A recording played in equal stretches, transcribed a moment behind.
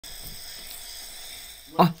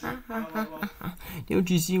Don't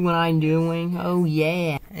you see what I'm doing? Oh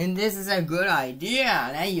yeah. And this is a good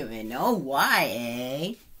idea. Now you even know why,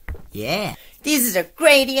 eh? Yeah. This is the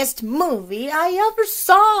greatest movie I ever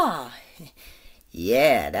saw.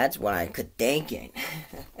 Yeah, that's what I could thinking.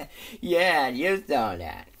 Yeah, you saw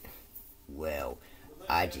that. Well,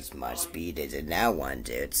 I just must be in that one,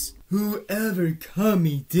 dudes. Whoever caught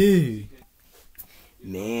me, dude.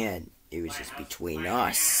 Man, it was just between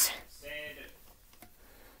us.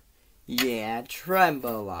 Yeah,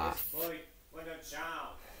 tremble off.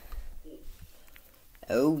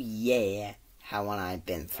 Oh yeah, how long I've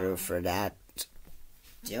been through for that.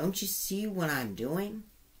 Don't you see what I'm doing?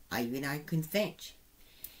 I can think.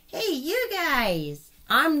 Hey, you guys!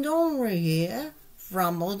 I'm Dora here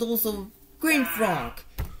from Models of Green Frog.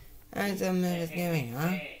 That's a minute giving,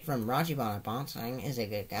 huh? From Raji Bonabonsang is a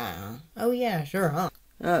good guy, huh? Oh yeah, sure, huh?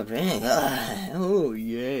 Oh, dang. Oh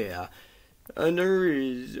yeah. And there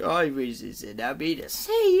is always in that be to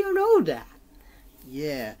say you know that.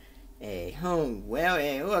 Yeah. Hey, well,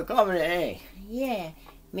 hey, what coming, hey? Yeah,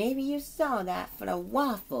 maybe you saw that for the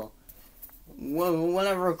waffle.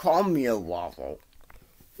 Whatever call me a waffle.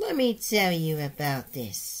 Let me tell you about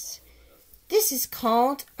this. This is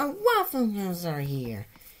called a Waffle House here.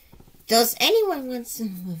 Does anyone want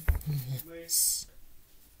some waffles?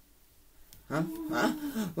 Huh?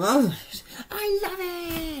 Well, I love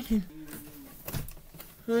it!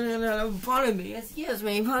 Pardon me, excuse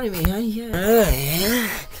me, pardon me.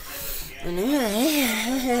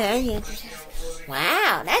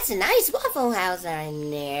 Wow, that's a nice Waffle House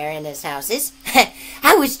in there in this houses.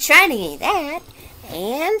 I was trying to eat that,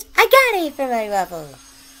 and I got it for my waffle.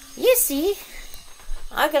 You see,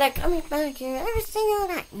 I gotta come back here every single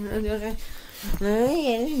night.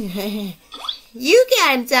 You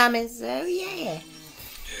got him, Thomas. Oh yeah.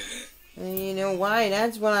 You know why?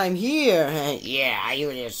 That's why I'm here. Yeah,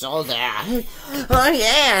 you just saw that. Oh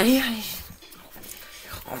yeah.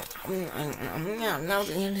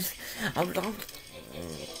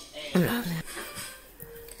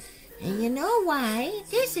 And you know why?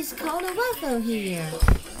 This is called a waffle here.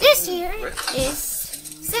 This here is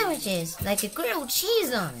sandwiches, like a grilled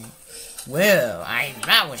cheese on it. Well,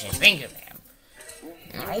 that was his finger there.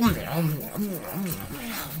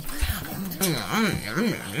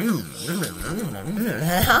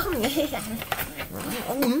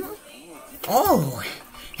 Oh.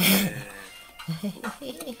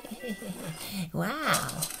 Wow.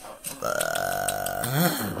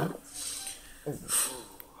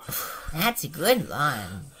 That's a good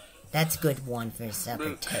one. That's a good one for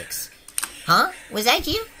supper takes. Huh? Was that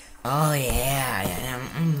you? Oh yeah,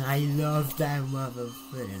 I love that waffle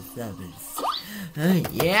for the suppers.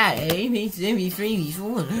 Yeah, they made me free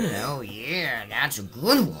before. Oh yeah, that's a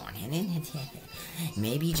good one.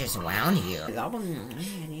 Maybe just around here. I don't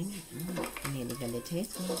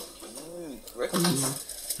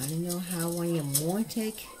know how one more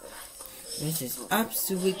take. This is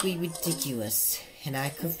absolutely ridiculous. And I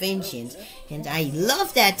conventions, and I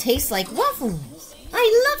love that taste like waffles.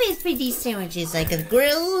 I love it for these sandwiches, like the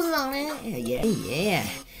grills on it. Yeah.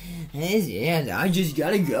 I just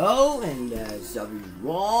gotta go, and something's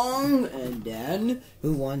wrong, and then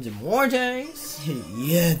who wants more taste?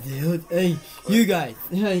 Yeah, dude. Hey, you guys.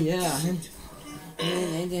 Yeah.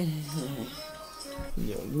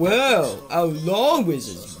 Well, how long was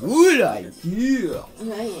this good idea?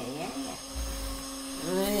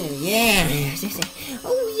 Yeah.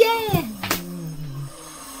 Oh yeah.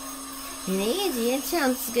 It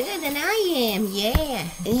sounds good, and I am. Yeah.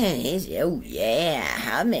 Oh yeah.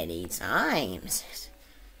 How many times?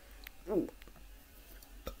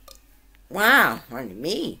 Wow. Pardon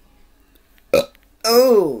me.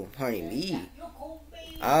 Oh, pardon me.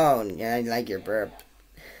 Oh, I like your burp.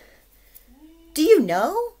 Do you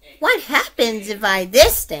know what happens if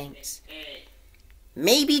this stinks?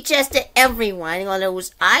 Maybe just to everyone, all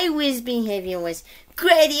those I was behaving was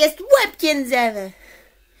greatest webkins ever.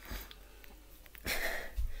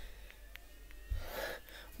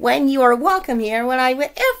 When you are welcome here, when I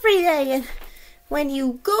went every day, and when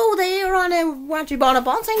you go there on a Roger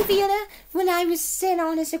Bonabonsang theater, when I was sitting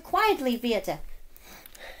on as a quietly theater.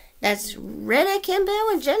 That's Retta Campbell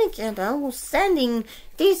and Jenny Campbell sending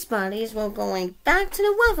these bodies while going back to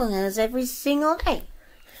the Waffle House every single day.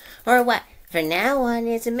 Or what? For now on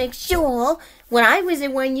is to make sure when I was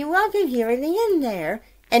when you welcome here in the end there,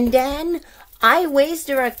 and then I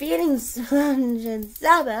wasted our feelings and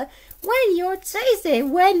Saba when you're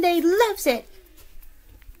tasting, when they loves it.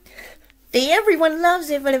 Everyone loves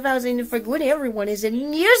it, but if I was in for good, everyone is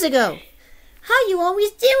in years ago. How you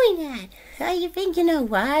always doing that? How you think you know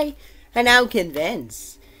why? And I'm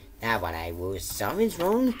convinced Now when I was something's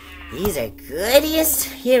wrong, he's the goodiest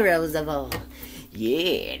heroes of all.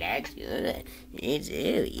 Yeah, that's good. It's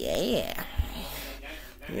yeah.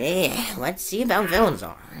 Yeah, let's see about villains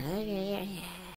are.